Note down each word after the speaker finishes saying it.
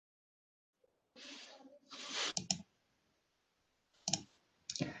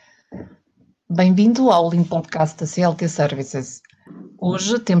Bem-vindo ao Lean Podcast da CLT Services.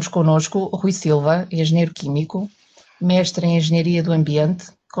 Hoje temos connosco o Rui Silva, engenheiro químico, mestre em Engenharia do Ambiente,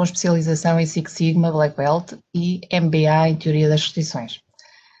 com especialização em Six Sigma Black Belt e MBA em Teoria das Restrições.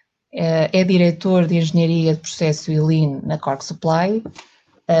 É diretor de Engenharia de Processo e Lean na Cork Supply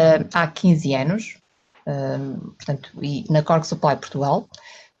há 15 anos, e na Cork Supply Portugal.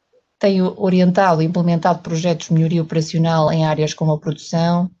 Tem orientado e implementado projetos de melhoria operacional em áreas como a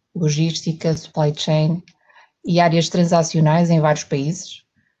produção, logística, supply chain e áreas transacionais em vários países,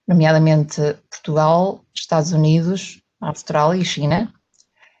 nomeadamente Portugal, Estados Unidos, Austrália e China.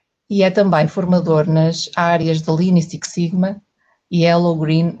 E é também formador nas áreas de Lean e Six Sigma, Yellow,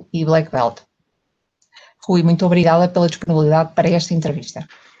 Green e Black Belt. Rui, muito obrigada pela disponibilidade para esta entrevista.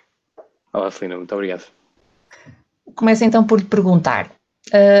 Olá, Celina, muito obrigado. Começo então por lhe perguntar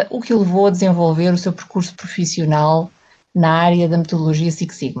o que o levou a desenvolver o seu percurso profissional na área da metodologia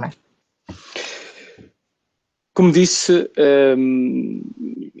Six Sigma. Como disse,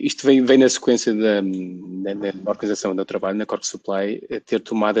 isto vem na sequência da organização do trabalho na Cork Supply, ter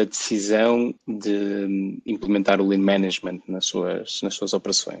tomado a decisão de implementar o Lean Management nas suas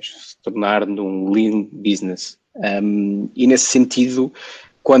operações, se tornar um Lean Business. E nesse sentido,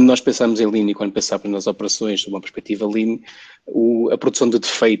 quando nós pensamos em Lean e quando pensamos nas operações de uma perspectiva Lean, a produção de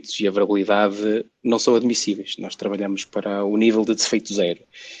defeitos e a variabilidade não são admissíveis. Nós trabalhamos para o nível de defeito zero.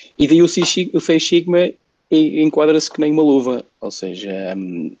 E daí o Six Sigma enquadra-se que nem uma luva, ou seja,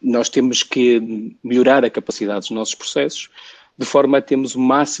 nós temos que melhorar a capacidade dos nossos processos de forma a termos o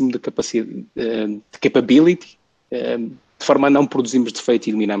máximo de capacidade, de capability, de forma a não produzirmos defeito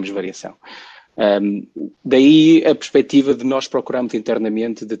e eliminarmos variação. Daí a perspectiva de nós procurarmos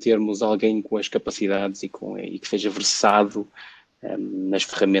internamente de termos alguém com as capacidades e que seja versado nas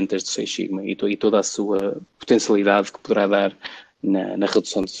ferramentas do Six Sigma e toda a sua potencialidade que poderá dar na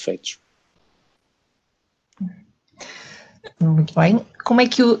redução de defeitos. Muito bem. Como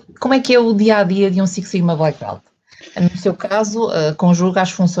é que é o dia-a-dia de um Six Sigma Black Belt? No seu caso, conjuga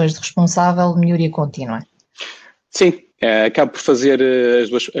as funções de responsável de melhoria contínua. Sim, acabo por fazer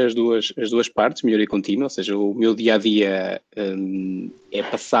as duas partes, melhoria contínua, ou seja, o meu dia-a-dia é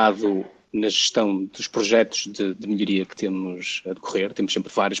passado na gestão dos projetos de melhoria que temos a decorrer. Temos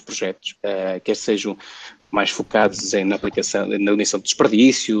sempre vários projetos, quer sejam mais focados na aplicação, na eliminação de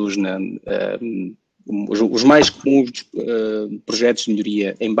desperdícios, os mais comuns projetos de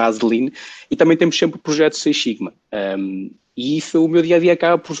melhoria em base de Lean, e também temos sempre projetos Six Sigma. E isso, o meu dia-a-dia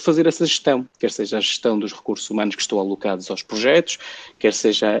acaba por fazer essa gestão, quer seja a gestão dos recursos humanos que estão alocados aos projetos, quer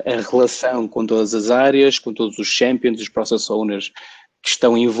seja a relação com todas as áreas, com todos os champions, os process owners que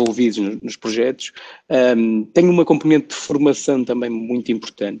estão envolvidos nos projetos. Tenho uma componente de formação também muito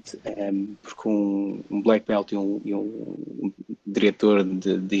importante, porque um Black Belt e um diretor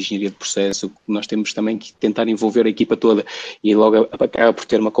de Engenharia de Processos, nós temos também que tentar envolver a equipa toda e logo acaba por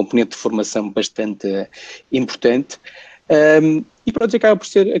ter uma componente de formação bastante importante. E pronto, acaba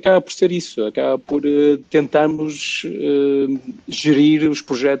por ser isso, acaba por tentarmos gerir os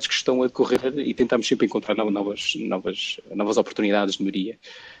projetos que estão a decorrer e tentarmos sempre encontrar novas oportunidades de melhoria.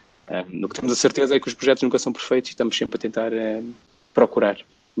 No que temos a certeza é que os projetos nunca são perfeitos e estamos sempre a tentar procurar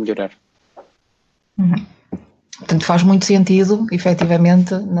melhorar. Portanto, faz muito sentido,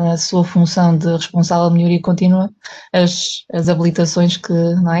 efetivamente, na sua função de responsável de melhoria contínua, as habilitações que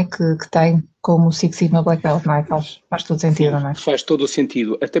tem como Six Sigma Black Belt, não é? Faz todo sentido, não é? Faz todo o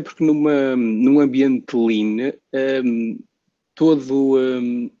sentido, até porque num ambiente Lean, todos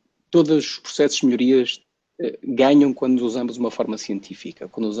os processos de melhorias ganham quando usamos uma forma científica,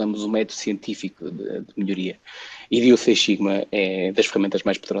 quando usamos um método científico de melhoria. E o Six Sigma é das ferramentas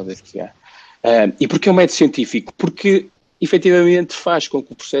mais poderosas que há. E porquê é um método científico? Porque, efetivamente, faz com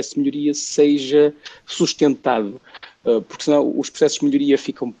que o processo de melhoria seja sustentado, porque senão os processos de melhoria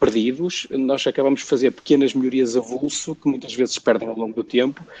ficam perdidos, nós acabamos de fazer pequenas melhorias avulso, que muitas vezes se perdem ao longo do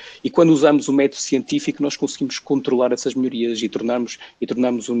tempo, e quando usamos o método científico nós conseguimos controlar essas melhorias e tornarmos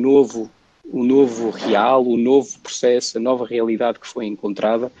o novo real, o novo processo, a nova realidade que foi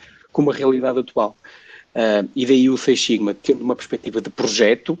encontrada, como a realidade atual. E daí o Six Sigma, tendo uma perspectiva de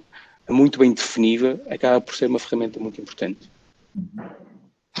projeto, muito bem definida, acaba por ser uma ferramenta muito importante.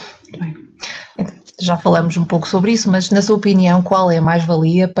 Bem, já falamos um pouco sobre isso, mas na sua opinião, qual é a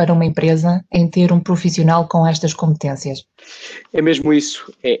mais-valia para uma empresa em ter um profissional com estas competências? É mesmo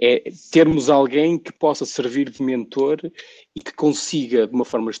isso, é termos alguém que possa servir de mentor e que consiga, de uma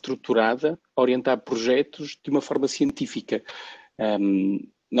forma estruturada, orientar projetos de uma forma científica.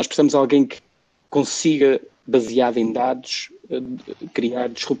 Nós precisamos de alguém que consiga, baseado em dados, criar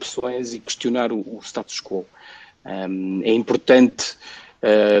disrupções e questionar o status quo. É importante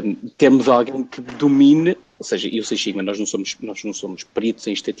Temos alguém que domine, ou seja, eu sei Sigma, nós não somos peritos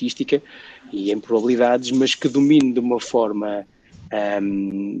em estatística e em probabilidades, mas que domine de uma forma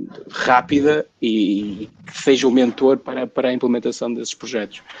rápida e que seja o mentor para a implementação desses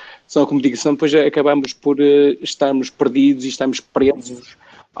projetos. Senão, como digo, senão depois acabamos por estarmos perdidos e estarmos presos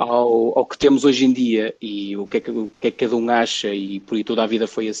ao que temos hoje em dia e o que é que cada um acha e por aí toda a vida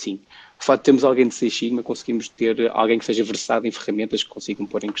foi assim. O facto de termos alguém de Six Sigma, conseguimos ter alguém que seja versado em ferramentas que consigam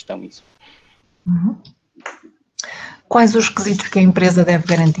pôr em questão isso. Uhum. Quais os requisitos que a empresa deve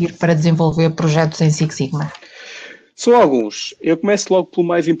garantir para desenvolver projetos em Six Sigma? São alguns. Eu começo logo pelo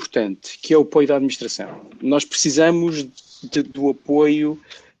mais importante, que é o apoio da administração. Nós precisamos do apoio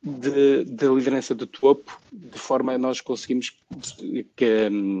da liderança do topo, de forma a nós conseguirmos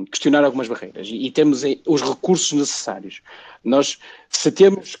questionar algumas barreiras e temos os recursos necessários. Nós, se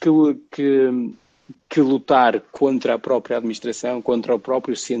temos que lutar contra a própria administração, contra o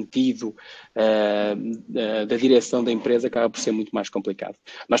próprio sentido da direção da empresa, acaba por ser muito mais complicado.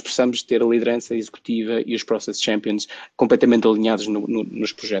 Nós precisamos ter a liderança executiva e os Process Champions completamente alinhados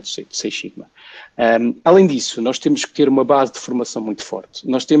nos projetos de Six Sigma. Além disso, nós temos que ter uma base de formação muito forte.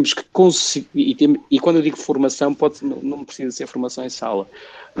 Nós temos que conseguir, e quando eu digo formação, não precisa ser formação em sala.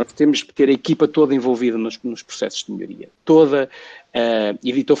 Nós temos que ter a equipa toda envolvida nos processos de melhoria. E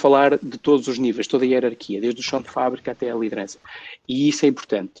estou a falar de todos os níveis, toda a hierarquia, desde o chão de fábrica até a liderança. E isso é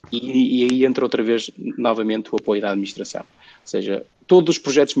importante. E aí entra outra vez, novamente, o apoio da administração. Ou seja, todos os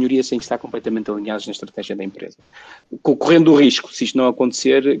projetos de melhoria têm que estar completamente alinhados na estratégia da empresa. Correndo o risco, se isto não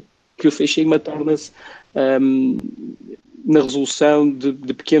acontecer, que o Six Sigma torna-se na resolução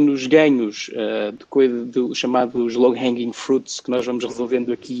de pequenos ganhos, de chamados low-hanging fruits, que nós vamos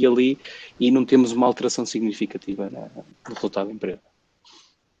resolvendo aqui e ali e não temos uma alteração significativa no resultado da empresa.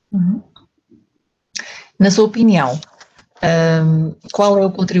 Uhum. Na sua opinião, qual é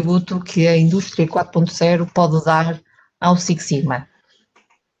o contributo que a indústria 4.0 pode dar ao Six Sigma?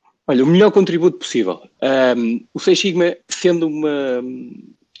 Olha, o melhor contributo possível. O Six Sigma, sendo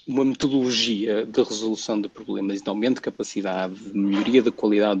uma metodologia de resolução de problemas e de aumento de capacidade, de melhoria da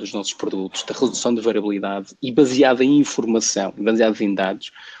qualidade dos nossos produtos, de redução de variabilidade e baseada em informação, baseada em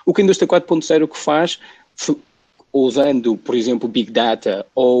dados, o que a indústria 4.0 que faz, usando, por exemplo, Big Data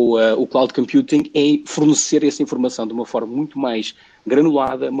ou o Cloud Computing, é fornecer essa informação de uma forma muito mais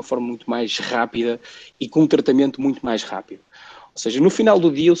granulada, uma forma muito mais rápida e com um tratamento muito mais rápido. Ou seja, no final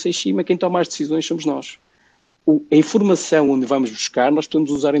do dia, o Six Sigma, quem toma as decisões somos nós. A informação onde vamos buscar, nós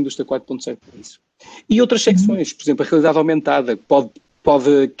podemos usar a indústria 4.0 para isso. E outras secções, por exemplo, a realidade aumentada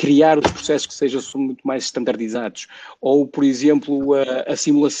pode criar os processos que sejam muito mais standardizados. Ou, por exemplo, a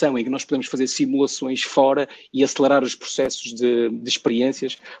simulação, em que nós podemos fazer simulações fora e acelerar os processos de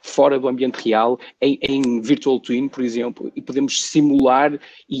experiências fora do ambiente real, em Virtual Twin, por exemplo, e podemos simular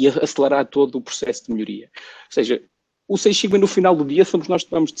e acelerar todo o processo de melhoria. Ou seja, o Six Sigma, no final do dia, somos nós que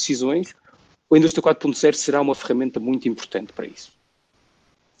tomamos decisões. A indústria 4.0 será uma ferramenta muito importante para isso.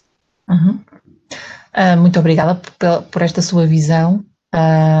 Uhum. Muito obrigada por esta sua visão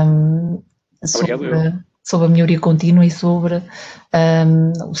sobre a melhoria contínua e sobre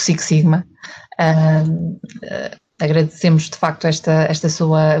o Six Sigma. Agradecemos de facto este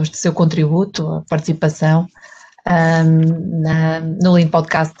seu contributo, a participação no Lean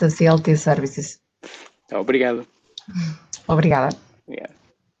Podcast da CLT Services. Obrigado. Obrigada. Obrigado.